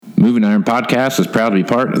Moving Iron Podcast is proud to be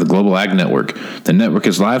part of the Global Ag Network. The network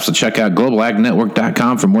is live, so check out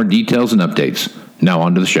globalagnetwork.com for more details and updates. Now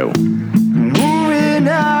on to the show. Moving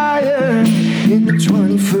iron in the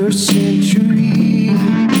 21st century.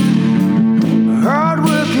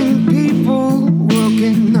 Hard-working people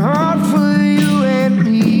working hard for you and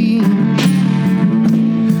me.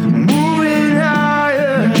 Moving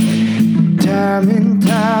iron time and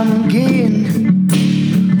time again.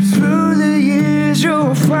 Through the years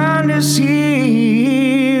you'll find us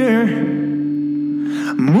here.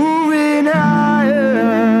 Moving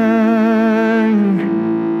iron.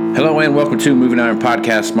 Hello and welcome to Moving Iron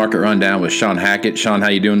Podcast Market Rundown with Shawn Hackett. Shawn, how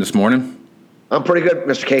you doing this morning? I'm pretty good,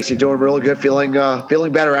 Mr. Casey. Doing really good. Feeling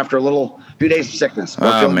better after a few days of sickness.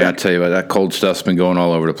 Oh, man, I tell you what, that cold stuff's been going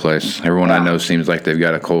all over the place. Everyone I know seems like they've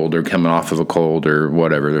got a cold or coming off of a cold or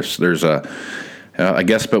whatever. There's a, I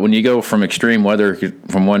guess, but when you go from extreme weather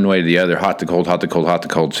from one way to the other, hot to cold, hot to cold, hot to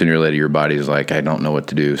cold, sooner or later your body's like, I don't know what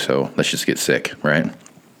to do, so let's just get sick, right?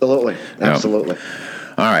 Absolutely.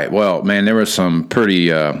 All right. Well, man, there was some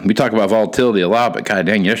pretty, we talk about volatility a lot, but God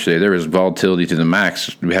dang, yesterday there was volatility to the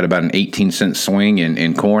max. We had about an 18-cent swing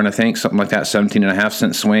in corn, I think, something like that,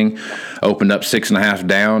 17.5-cent swing. Opened up 6.5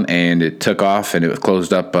 down, and it took off, and it was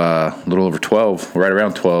closed up a little over 12, right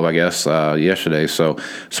around 12, I guess, yesterday. So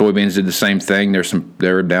soybeans did the same thing.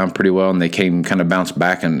 They were down pretty well, and they kind of bounced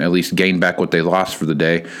back and at least gained back what they lost for the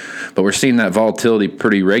day. But we're seeing that volatility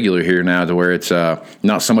pretty regular here now, to where it's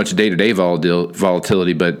not so much day-to-day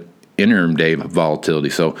volatility, but interim day volatility.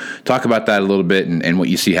 So talk about that a little bit and what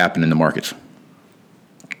you see happen in the markets.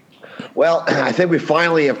 Well, I think we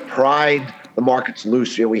finally have pried the markets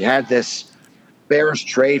loose. You know, we had this bearish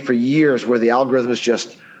trade for years where the algorithms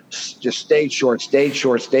just stayed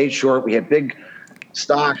short. We had big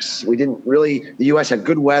stocks. We didn't really, the U.S. had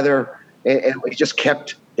good weather, and we just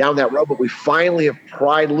kept down that road. But we finally have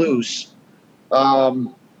pried loose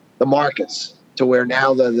the markets to where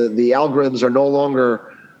now the algorithms are no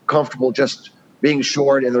longer comfortable just being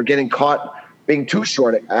short, and they're getting caught being too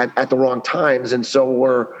short at the wrong times. And so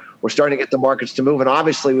we're starting to get the markets to move. And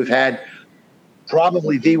obviously we've had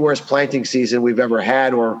probably the worst planting season we've ever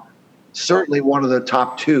had, or certainly one of the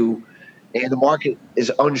top two. And the market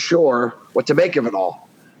is unsure what to make of it all.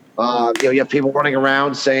 You have people running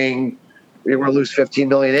around saying we're going to lose 15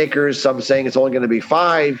 million acres. Some saying it's only going to be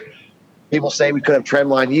 5. People say we could have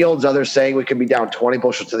trendline yields. Others saying we could be down 20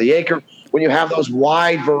 bushels to the acre. When you have those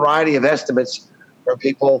wide variety of estimates from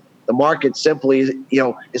people, the market simply,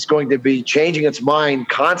 is going to be changing its mind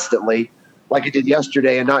constantly, like it did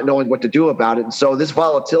yesterday, and not knowing what to do about it. And so this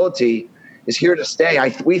volatility is here to stay.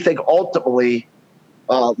 We think ultimately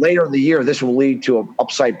later in the year this will lead to an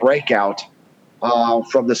upside breakout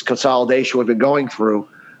from this consolidation we've been going through.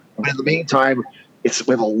 But in the meantime, we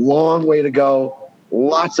have a long way to go.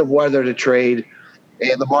 Lots of weather to trade,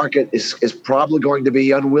 and the market is probably going to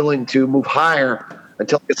be unwilling to move higher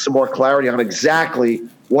until it gets some more clarity on exactly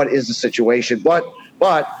what is the situation. But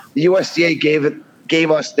the USDA gave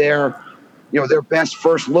us their best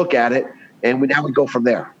first look at it, and we go from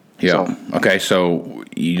there. Yeah. So, okay. So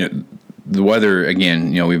the weather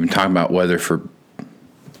again. We've been talking about weather for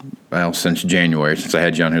since January, since I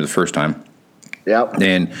had you on here the first time. Yep.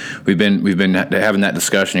 And we've been having that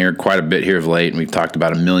discussion here quite a bit here of late, and we've talked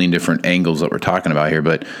about a million different angles that we're talking about here.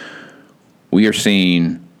 But we are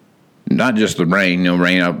seeing not just the rain.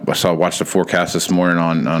 Rain. I watched the forecast this morning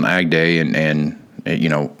on Ag Day, and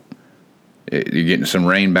you're getting some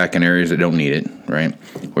rain back in areas that don't need it. Right,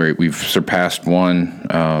 where we've surpassed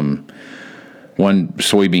one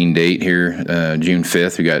soybean date here, June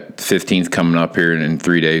 5th. We got 15th coming up here in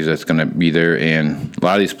 3 days. That's going to be there. And a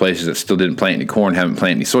lot of these places that still didn't plant any corn haven't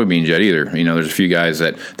planted any soybeans yet either. There's a few guys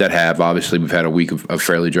that have. Obviously, we've had a week of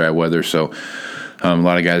fairly dry weather, so a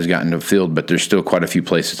lot of guys got into the field, but there's still quite a few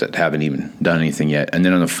places that haven't even done anything yet. And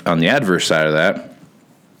then on the adverse side of that,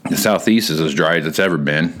 the Southeast is as dry as it's ever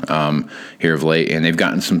been here of late, and they've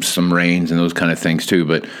gotten some rains and those kind of things too.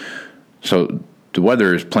 But so the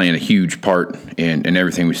weather is playing a huge part in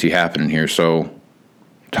everything we see happening here. So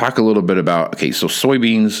talk a little bit about, so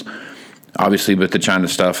soybeans, obviously with the China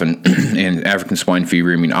stuff and African swine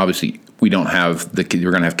fever, obviously we're going to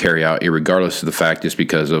have carry out irregardless of the fact, just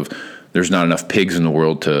because of there's not enough pigs in the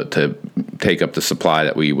world to take up the supply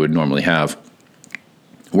that we would normally have.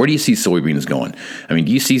 Where do you see soybeans going?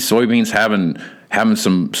 Do you see soybeans having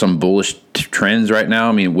some bullish trends right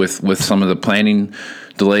now? With some of the planting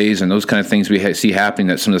delays and those kind of things we see happening,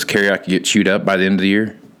 that some of this carryout could get chewed up by the end of the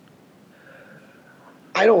year?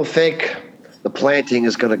 I don't think the planting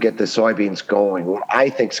is going to get the soybeans going. What I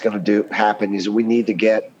think is going to happen is we need to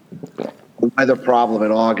get the weather problem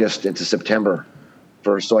in August into September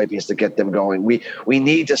for soybeans to get them going. We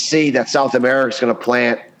need to see that South America is going to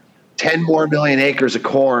plant 10 more million acres of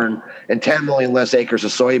corn and 10 million less acres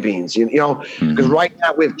of soybeans. You know, because right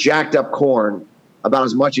now we've jacked up corn about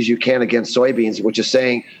as much as you can against soybeans, which is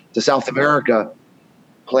saying to South America,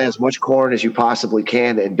 plant as much corn as you possibly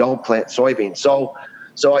can and don't plant soybeans.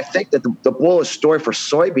 So I think that the bullish story for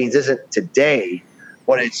soybeans isn't today,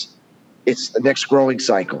 but it's the next growing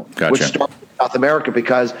cycle, which starts in South America.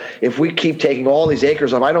 Because if we keep taking all these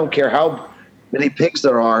acres off, I don't care how many pigs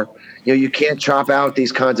there are, you know, you can't chop out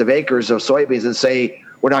these kinds of acres of soybeans and say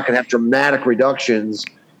we're not going to have dramatic reductions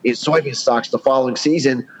in soybean stocks the following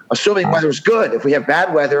season, assuming weather's good. If we have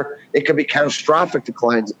bad weather, it could be catastrophic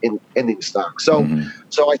declines in these stocks.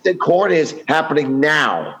 So I think corn is happening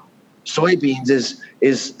now. Soybeans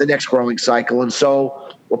is the next growing cycle. And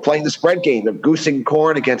so we're playing the spread game of goosing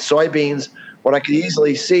corn against soybeans. What I could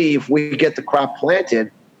easily see, if we get the crop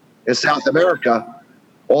planted in South America,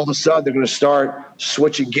 all of a sudden they're going to start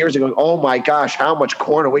switching gears and going, oh my gosh, how much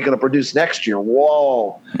corn are we going to produce next year?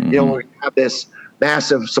 Whoa. You know, we have this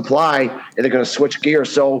massive supply and they're going to switch gears.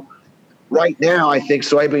 So right now, I think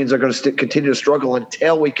soybeans are going to continue to struggle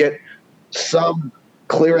until we get some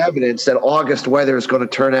clear evidence that August weather is going to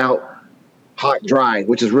turn out hot, dry,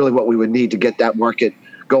 which is really what we would need to get that market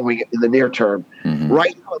going in the near term.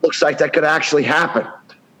 Right now, it looks like that could actually happen.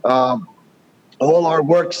 All our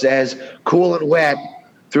work says cool and wet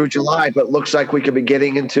through July, but it looks like we could be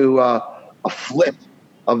getting into a flip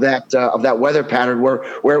of that weather pattern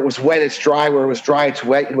where it was wet, it's dry, where it was dry, it's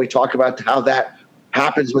wet. And we talk about how that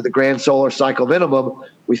happens with the grand solar cycle minimum.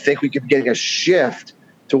 We think we could be getting a shift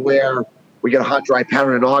to where we get a hot, dry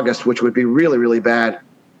pattern in August, which would be really, really bad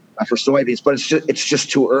for soybeans. But it's just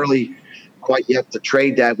too early quite yet to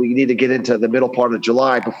trade that. We need to get into the middle part of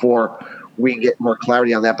July before we get more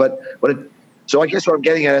clarity on that. So I guess what I'm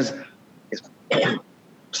getting at is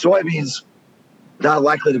soybeans not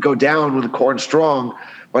likely to go down when the corn's strong,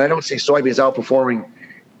 but I don't see soybeans outperforming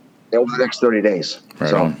over the next 30 days.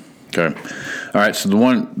 Right on. Okay. All right. So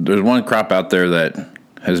there's one crop out there that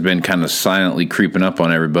has been kind of silently creeping up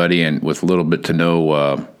on everybody, and with little bit to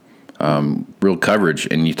no real coverage.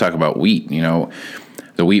 And you talk about wheat. You know,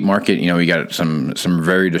 the wheat market. You know, we got some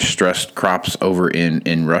very distressed crops over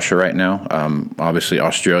in Russia right now. Obviously,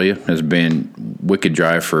 Australia has been wicked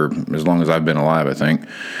dry for as long as I've been alive, I think.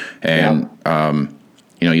 And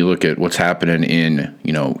you know, you look at what's happening in,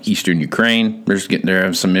 you know, eastern Ukraine. They're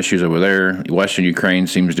having some issues over there. Western Ukraine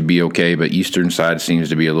seems to be okay, but eastern side seems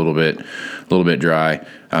to be a little bit dry.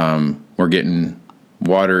 We're getting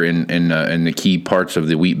water in the key parts of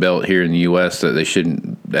the wheat belt here in the U.S. that they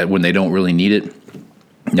shouldn't, that when they don't really need it.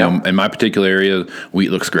 Now, in my particular area,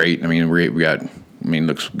 wheat looks great. I mean,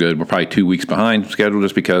 looks good. We're probably 2 weeks behind schedule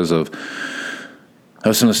just because of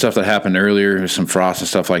some of the stuff that happened earlier, some frost and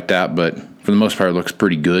stuff like that. But for the most part, it looks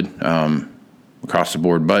pretty good across the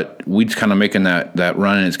board. But wheat's kind of making that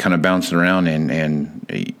run, and it's kind of bouncing around.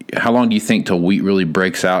 And how long do you think till wheat really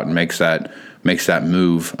breaks out and makes that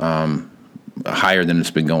move higher than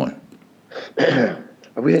it's been going? We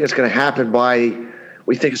think it's going to happen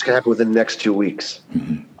within the next 2 weeks.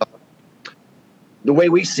 The way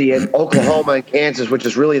we see it, Oklahoma and Kansas, which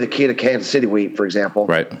is really the key to Kansas City wheat, for example.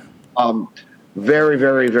 Right. Very,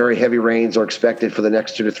 very, very heavy rains are expected for the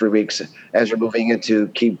next 2 to 3 weeks as you're moving into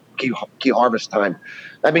key harvest time.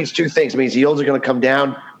 That means two things. It means yields are going to come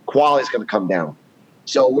down, quality is going to come down.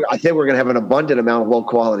 So I think we're going to have an abundant amount of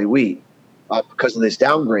low-quality wheat because of these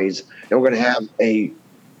downgrades, and we're going to have a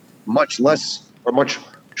much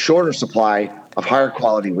shorter supply of higher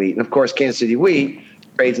quality wheat. And, of course, Kansas City wheat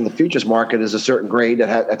trades in the futures market as a certain grade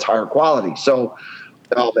that's higher quality. So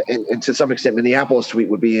and to some extent, Minneapolis wheat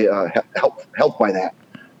would be helped by that.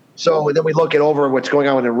 So then we look at over what's going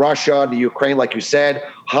on in Russia, the Ukraine, like you said,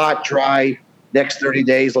 hot, dry. Next 30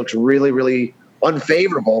 days looks really, really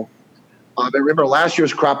unfavorable. And remember, last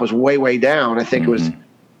year's crop was way, way down. I think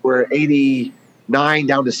we're 89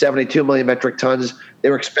 down to 72 million metric tons. They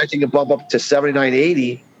were expecting a bump up to 79,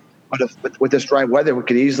 80. But with this dry weather, we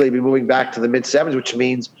could easily be moving back to the mid-70s, which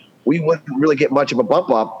means we wouldn't really get much of a bump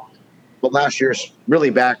up. But last year's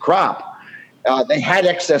really bad crop. They had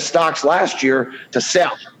excess stocks last year to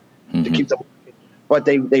sell to keep them, but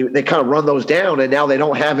they kind of run those down, and now they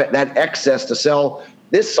don't have that excess to sell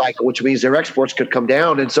this cycle, which means their exports could come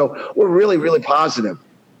down. And so we're really, really positive.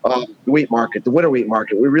 The wheat market, the winter wheat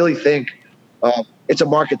market, we really think it's a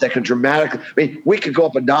market that can dramatically. I mean, we could go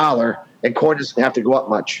up $1, and corn doesn't have to go up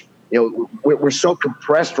much. You know, we're so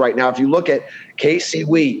compressed right now. If you look at KC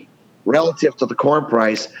wheat relative to the corn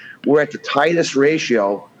price, we're at the tightest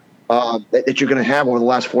ratio that you're going to have over the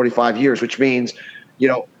last 45 years, which means, you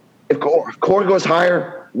know, if corn goes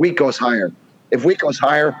higher, wheat goes higher. If wheat goes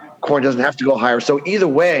higher, corn doesn't have to go higher. So either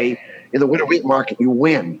way, in the winter wheat market, you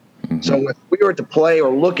win. Mm-hmm. So if we were to play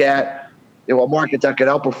or look at a market that could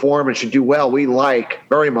outperform and should do well, we like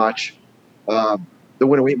very much the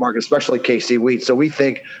winter wheat market, especially KC wheat. So we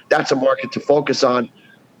think that's a market to focus on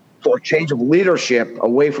for a change of leadership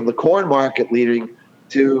away from the corn market leading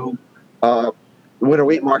to the winter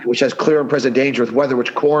wheat market, which has clear and present danger with weather,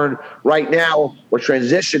 which corn right now we're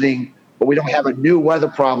transitioning, but we don't have a new weather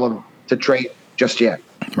problem to trade just yet.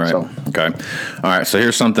 Right. So. Okay. All right. So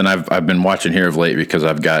here's something I've been watching here of late because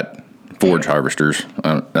I've got forage harvesters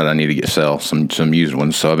that I need to sell some used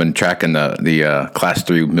ones. So I've been tracking the class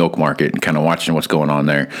 3 milk market and kind of watching what's going on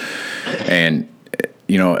there. And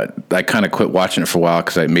I kind of quit watching it for a while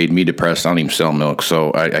because it made me depressed. I don't even sell milk,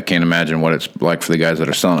 so I can't imagine what it's like for the guys that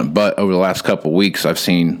are selling it. But over the last couple of weeks, I've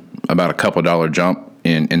seen about a couple $1 jump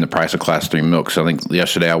in the price of class 3 milk. So I think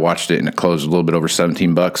yesterday I watched it and it closed a little bit over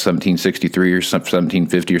 $17, $17.63 or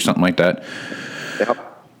 $17.50 or something like that. Yep.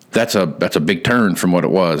 That's a big turn from what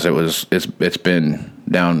it was. It's been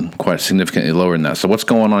down quite significantly lower than that. So what's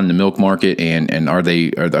going on in the milk market, and are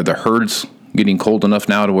the herds getting cold enough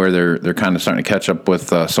now to where they're kind of starting to catch up with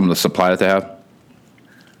some of the supply that they have?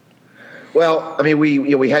 Well, I mean,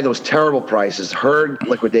 we had those terrible prices. Herd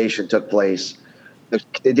liquidation took place.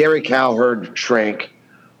 The dairy cow herd shrank,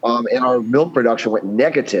 and our milk production went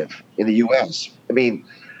negative in the U.S. I mean,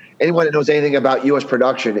 anyone that knows anything about U.S.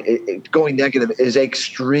 production, it going negative is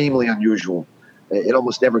extremely unusual. It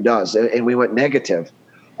almost never does, and we went negative.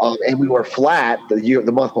 And we were flat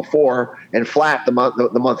the month before, and flat the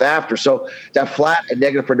month after. So that flat and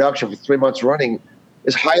negative production for 3 months running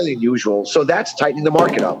is highly unusual. So that's tightening the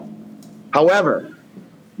market up. However,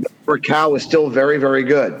 for cow is still very, very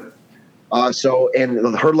good. And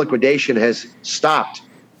the herd liquidation has stopped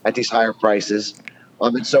at these higher prices.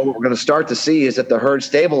 And so what we're going to start to see is that the herd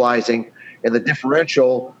stabilizing, and the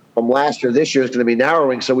differential from last year this year is going to be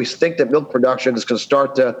narrowing. So we think that milk production is going to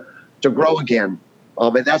start to grow again.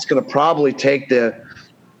 And that's going to probably take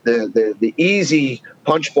the easy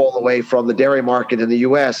punch bowl away from the dairy market in the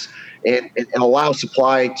U.S. and allow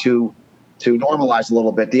supply to normalize a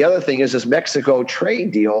little bit. The other thing is this Mexico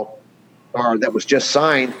trade deal that was just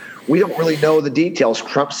signed. We don't really know the details.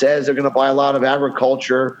 Trump says they're going to buy a lot of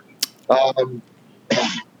agriculture.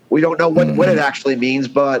 We don't know what it actually means,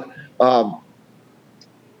 but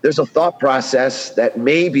there's a thought process that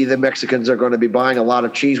maybe the Mexicans are going to be buying a lot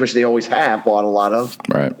of cheese, which they always have bought a lot of.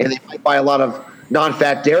 Right. And they might buy a lot of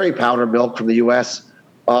non-fat dairy powder milk from the U.S.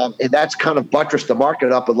 And that's kind of buttressed the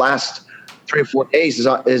market up the last 3 or 4 days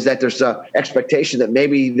is that there's an expectation that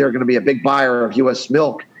maybe they're going to be a big buyer of U.S.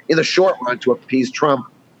 milk in the short run to appease Trump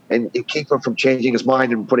and keep him from changing his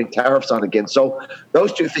mind and putting tariffs on again. So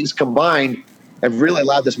those two things combined have really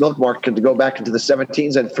allowed this milk market to go back into the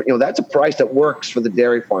 17s, and that's a price that works for the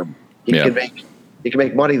dairy farmer. He can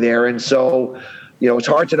make money there, and so it's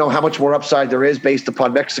hard to know how much more upside there is based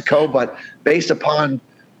upon Mexico, but based upon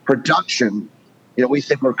production, we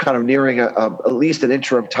think we're kind of nearing at least an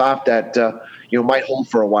interim top that might hold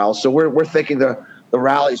for a while. So we're thinking the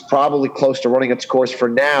rally is probably close to running its course for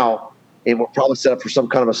now, and we're probably set up for some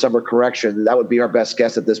kind of a summer correction. That would be our best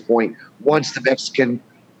guess at this point. Once the Mexican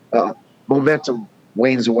momentum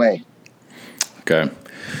wanes away. Okay.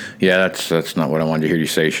 Yeah, that's not what I wanted to hear you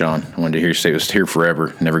say, Shawn. I wanted to hear you say it was here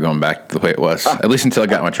forever, never going back to the way it was. At least until I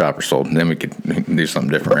got my chopper sold, and then we could do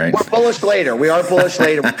something different, right? We're bullish later. We are bullish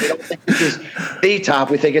later. We don't think this is the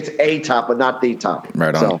top. We think it's a top, but not the top.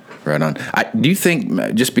 Right on. Right on. Do you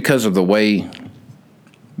think just because of the way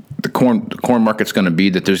the corn market's going to be,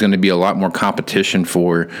 that there's going to be a lot more competition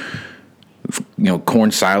for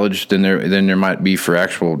corn silage than there might be for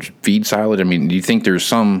actual feed silage? I mean, do you think there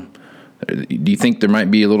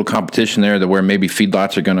might be a little competition there, that where maybe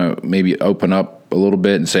feedlots are going to maybe open up a little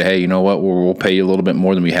bit and say, hey, you know what, we'll pay you a little bit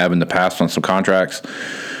more than we have in the past on some contracts,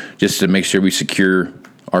 just to make sure we secure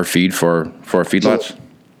our feed for our feedlots?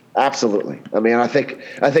 Absolutely. I mean, I think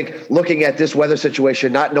looking at this weather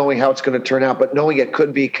situation, not knowing how it's going to turn out, but knowing it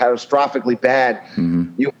could be catastrophically bad,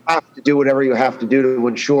 you have to do whatever you have to do to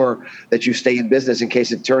ensure that you stay in business in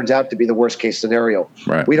case it turns out to be the worst case scenario.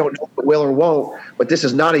 Right. We don't know if it will or won't, but this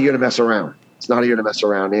is not a year to mess around. It's not a year to mess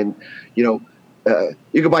around. And, you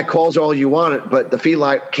can buy calls all you want, but the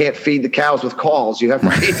feedlot can't feed the cows with calls. You have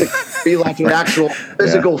to feed the feedlot with actual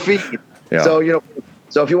physical feed. Yeah.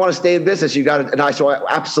 So if you want to stay in business, you got to. And so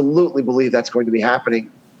I absolutely believe that's going to be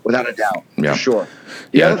happening, without a doubt, for sure.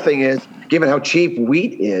 The other thing is, given how cheap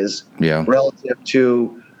wheat is relative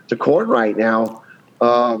to corn right now,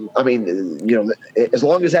 I mean, as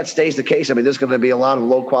long as that stays the case, I mean, there's going to be a lot of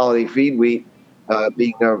low quality feed wheat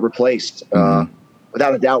being replaced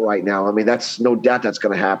without a doubt right now. I mean, that's no doubt that's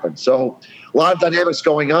going to happen. So a lot of dynamics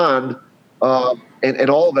going on, and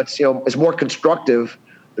all of it's is more constructive.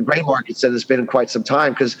 The grain market said it's been in quite some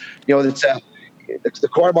time because it's the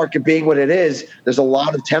corn market being what it is. There's a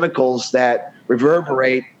lot of tentacles that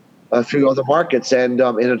reverberate through other markets, and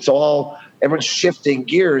it's all everyone's shifting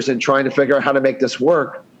gears and trying to figure out how to make this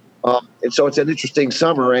work. And so it's an interesting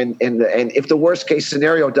summer. And if the worst case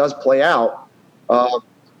scenario does play out,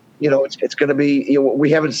 it's going to be. We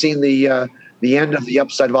haven't seen the end of the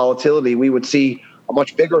upside volatility. We would see a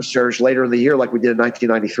much bigger surge later in the year, like we did in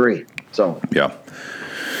 1993. So yeah.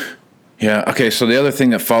 Yeah. Okay. So the other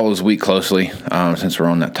thing that follows wheat closely, since we're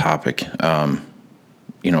on that topic,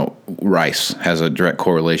 rice has a direct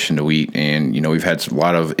correlation to wheat, and we've had a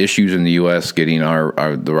lot of issues in the U.S. getting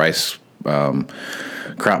the rice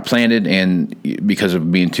crop planted, and because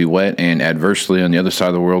of being too wet, and adversely on the other side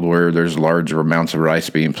of the world where there's large amounts of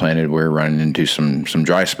rice being planted, we're running into some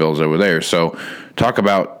dry spells over there. So, talk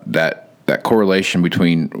about that correlation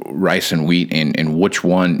between rice and wheat, and which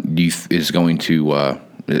one is going to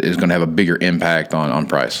have a bigger impact on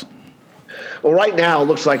price. Well, right now it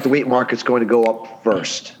looks like the wheat market's going to go up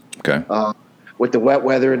first. Okay. With the wet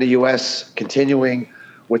weather in the U.S. continuing,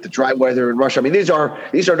 with the dry weather in Russia. I mean, these are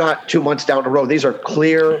not 2 months down the road. These are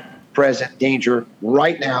clear, present danger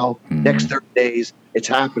right now. Next 30 days, it's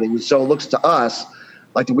happening. So it looks to us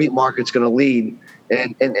like the wheat market's going to lead,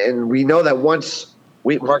 and we know that once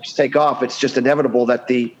wheat markets take off, it's just inevitable that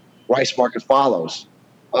the rice market follows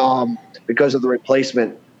because of the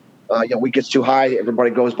replacement. Wheat gets too high, everybody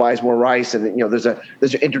buys more rice, and there's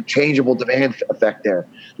an interchangeable demand effect there.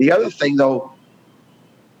 The other thing, though,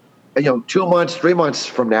 2 months, 3 months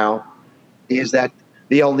from now, is that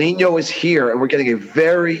the El Nino is here, and we're getting a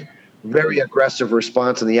very, very aggressive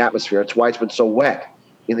response in the atmosphere. That's why it's been so wet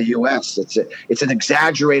in the U.S. It's an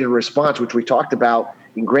exaggerated response, which we talked about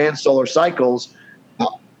in grand solar cycles.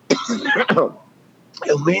 El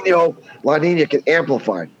Nino, La Nina can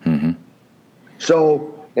amplify. Mm-hmm.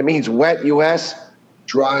 So it means wet U.S.,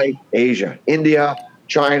 dry Asia, India,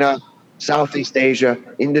 China, Southeast Asia,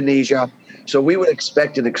 Indonesia. So we would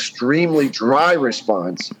expect an extremely dry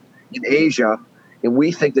response in Asia, and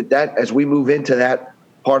we think that as we move into that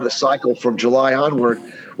part of the cycle from July onward,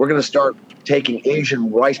 we're going to start taking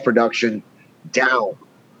Asian rice production down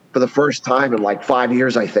for the first time in like 5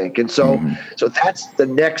 years, I think. And so that's the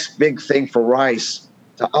next big thing for rice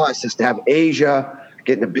to us, is to have Asia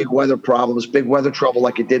getting big weather problems, big weather trouble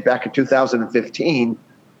like it did back in 2015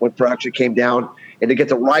 when production came down, and to get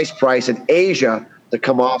the rice price in Asia to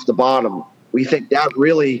come off the bottom. We think that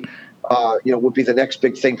really would be the next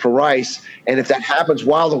big thing for rice. And if that happens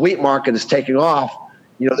while the wheat market is taking off,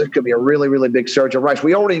 there could be a really, really big surge of rice.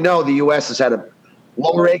 We already know the U.S. has had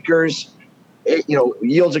lower acres.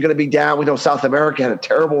 Yields are going to be down. We know South America had a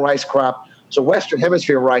terrible rice crop. So Western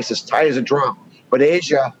Hemisphere rice is tight as a drum. But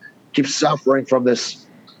Asia keeps suffering from this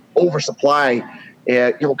oversupply,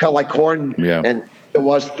 kind of like corn, and it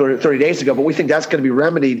was 30 days ago. But we think that's going to be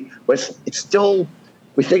remedied. But it's still,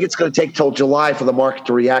 we think it's going to take till July for the market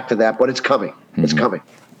to react to that. But it's coming. Mm-hmm. It's coming.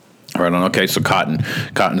 Right on. Okay, so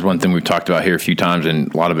cotton's one thing we've talked about here a few times,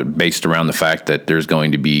 and a lot of it based around the fact that there's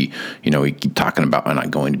going to be, we keep talking about, not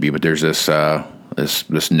going to be, but there's this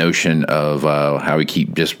this notion of how we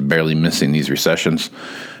keep just barely missing these recessions.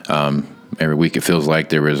 Every week it feels like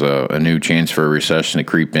there was a new chance for a recession to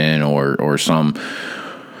creep in, or something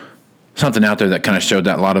out there that kind of showed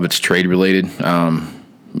that a lot of it's trade related.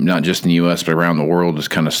 Not just in the U.S., but around the world, is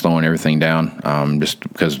kind of slowing everything down, just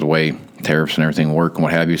because of the way tariffs and everything work and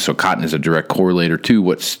what have you. So cotton is a direct correlator to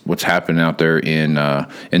what's happening out there in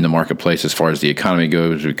the marketplace as far as the economy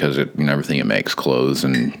goes, because everything it makes, clothes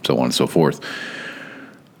and so on and so forth.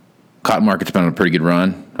 Cotton market's been on a pretty good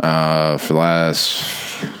run for the last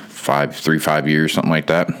 5 years, something like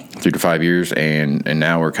that, 3 to 5 years, and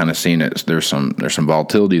now we're kind of seeing it. There's some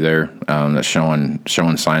volatility there that's showing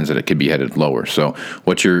signs that it could be headed lower. So,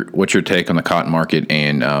 what's your take on the cotton market,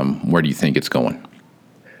 and where do you think it's going?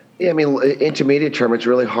 Yeah, I mean, intermediate term, it's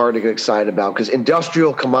really hard to get excited about, because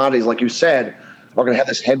industrial commodities, like you said, are going to have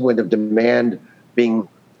this headwind of demand being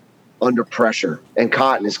under pressure, and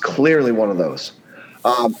cotton is clearly one of those.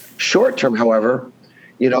 Short term, however,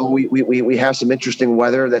 we have some interesting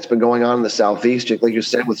weather that's been going on in the Southeast, like you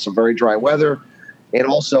said, with some very dry weather. And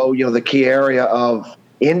also, the key area of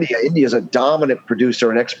India. India is a dominant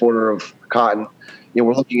producer and exporter of cotton.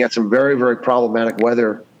 We're looking at some very, very problematic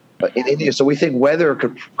weather in India. So we think weather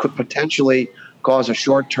could potentially cause a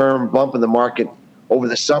short-term bump in the market over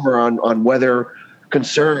the summer on weather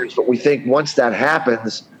concerns. But we think once that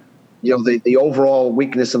happens, the overall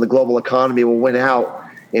weakness in the global economy will win out,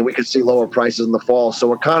 and we could see lower prices in the fall. So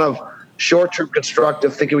we're kind of short-term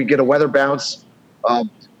constructive, thinking we get a weather bounce.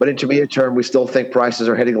 But intermediate term, we still think prices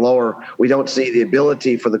are heading lower. We don't see the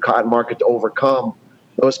ability for the cotton market to overcome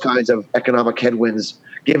those kinds of economic headwinds,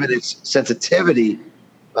 given its sensitivity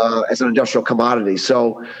as an industrial commodity.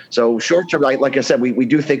 So short term, like I said, we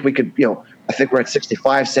do think we could, I think we're at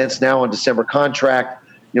 65 cents now on December contract.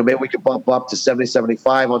 Maybe we could bump up to 70,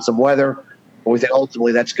 75 on some weather. But we think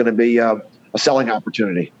ultimately that's going to be a selling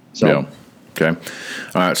opportunity. So. Yeah. Okay. All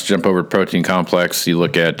right, let's jump over to protein complex. You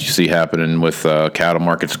see happening with cattle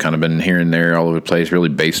markets, kind of been here and there all over the place, really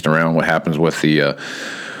based around what happens with the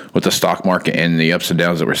stock market and the ups and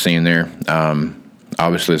downs that we're seeing there.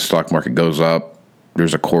 Obviously, the stock market goes up.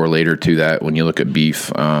 There's a correlator to that when you look at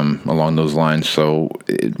beef along those lines. So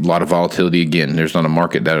a lot of volatility. Again, there's not a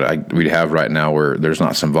market that we have right now where there's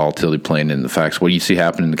not some volatility playing in the facts. What do you see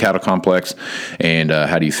happening in the cattle complex, and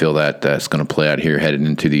how do you feel that's going to play out here heading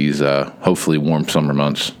into these hopefully warm summer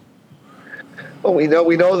months? Well, we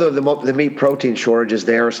know the meat protein shortage is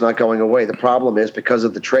there. It's not going away. The problem is because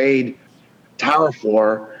of the trade tariff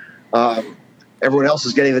war, everyone else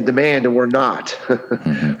is getting the demand and we're not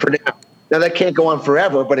for now. Now that can't go on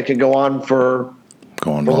forever, but it can go on for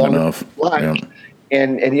long enough. Yeah.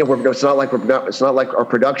 And it's not like our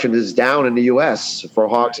production is down in the U.S. for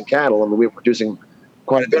hogs and cattle. I mean, we're producing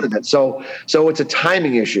quite a bit of it. So it's a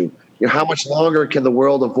timing issue. How much longer can the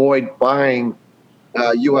world avoid buying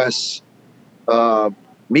U.S.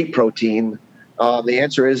 Meat protein? The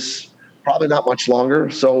answer is probably not much longer.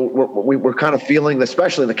 So we're kind of feeling,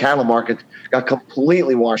 especially the cattle market, got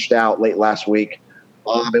completely washed out late last week.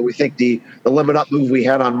 And we think the limit up move we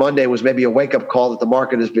had on Monday was maybe a wake up call that the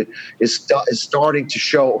market is starting to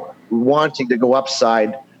show wanting to go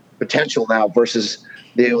upside potential now versus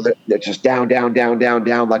they're just down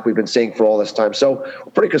like we've been seeing for all this time. So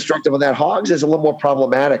we're pretty constructive on that. Hogs is a little more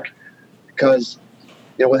problematic because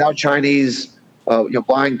without Chinese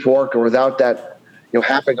buying pork, or without that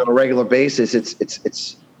happening on a regular basis,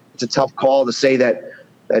 it's a tough call to say that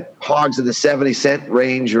hogs in the 70-cent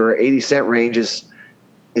range or 80-cent range is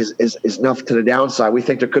enough to the downside. We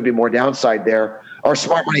think there could be more downside there. Our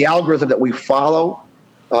smart money algorithm that we follow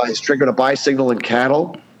has triggered a buy signal in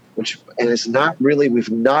cattle, and it's not really, we've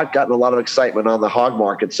not gotten a lot of excitement on the hog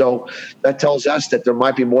market. So that tells us that there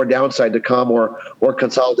might be more downside to come or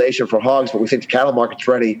consolidation for hogs, but we think the cattle market's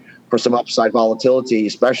ready for some upside volatility,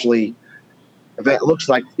 especially if it looks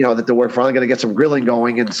like, that we're finally going to get some grilling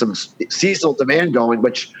going and some seasonal demand going,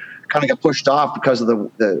 which kind of got pushed off because of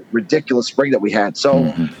the ridiculous spring that we had.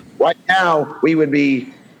 So right now we would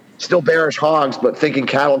be still bearish hogs, but thinking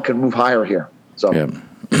cattle can move higher here. So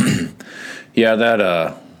yeah,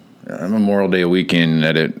 that Memorial Day weekend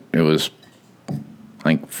that it was I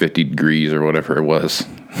think 50 degrees or whatever it was.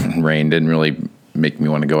 Rain didn't really make me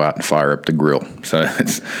want to go out and fire up the grill. So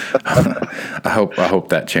I hope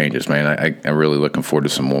that changes, man. I'm really looking forward to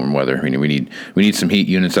some warm weather. I mean, we need some heat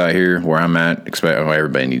units out here where I'm at.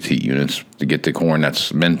 Everybody needs heat units to get the corn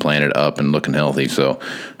that's been planted up and looking healthy. So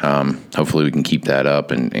hopefully we can keep that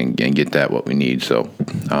up and get that what we need. So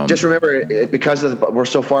just remember, because we're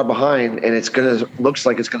so far behind, and looks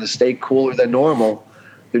like it's gonna stay cooler than normal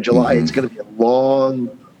through July. It's gonna be a long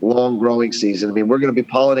growing season. I mean, we're going to be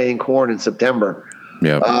pollinating corn in September.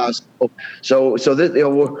 Yeah. So this,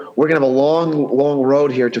 we're going to have a long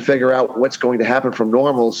road here to figure out what's going to happen from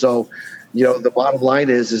normal. So, the bottom line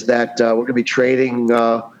is that we're going to be trading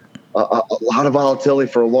a lot of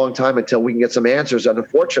volatility for a long time until we can get some answers. And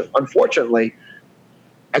unfortunately,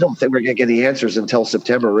 I don't think we're going to get any answers until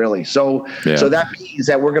September, really. So that means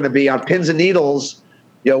that we're going to be on pins and needles.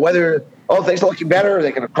 Whether things are looking better,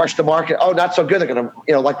 they're going to crush the market. Oh, not so good. They're going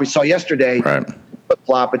to, like we saw yesterday, right.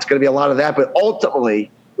 Flip-flop. It's going to be a lot of that. But ultimately,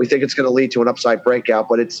 we think it's going to lead to an upside breakout.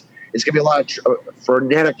 But it's going to be a lot of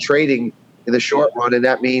frenetic trading in the short run, and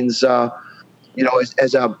that means,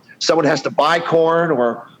 as someone has to buy corn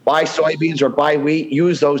or buy soybeans or buy wheat,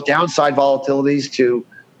 use those downside volatilities to,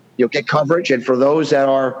 get coverage. And for those that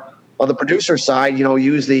are on the producer side,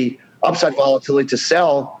 use the upside volatility to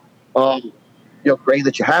sell. Grain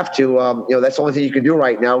that you have to, that's the only thing you can do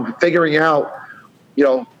right now. Figuring out,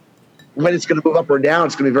 when it's going to move up or down,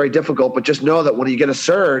 it's going to be very difficult. But just know that when you get a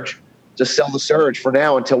surge, just sell the surge for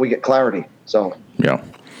now until we get clarity. So yeah.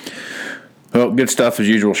 Well, good stuff as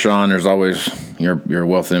usual, Shawn. There's always your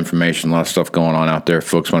wealth of information, a lot of stuff going on out there. If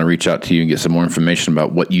folks want to reach out to you and get some more information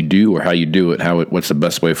about what you do or how you do it, what's the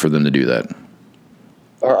best way for them to do that?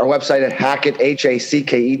 Our website at Hackett,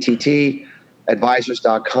 Hackett,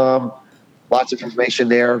 advisors.com. Lots of information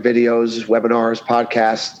there, videos, webinars,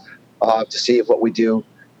 podcasts, to see what we do.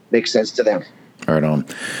 makes sense to them. Right on.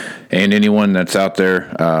 And anyone that's out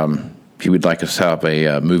there, if you would like us to have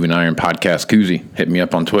a Moving Iron podcast koozie, hit me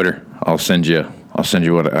up on Twitter. I'll send you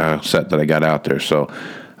what set that I got out there. So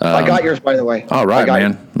I got yours, by the way. All right,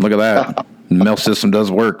 man. Look at that. The mail system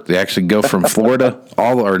does work. They actually go from Florida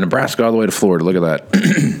or Nebraska all the way to Florida. Look at that.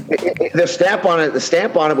 The stamp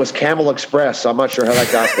on it was Camel Express, so I'm not sure how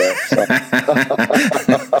that got there. So.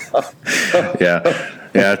 Yeah.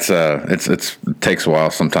 It takes a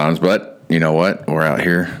while sometimes, but you know what? We're out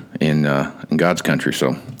here in God's country,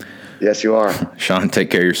 so. Yes, you are. Shawn, take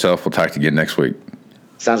care of yourself. We'll talk to you again next week.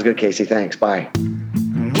 Sounds good, Casey. Thanks. Bye.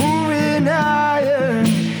 Moving higher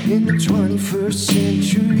in the 21st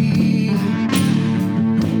century.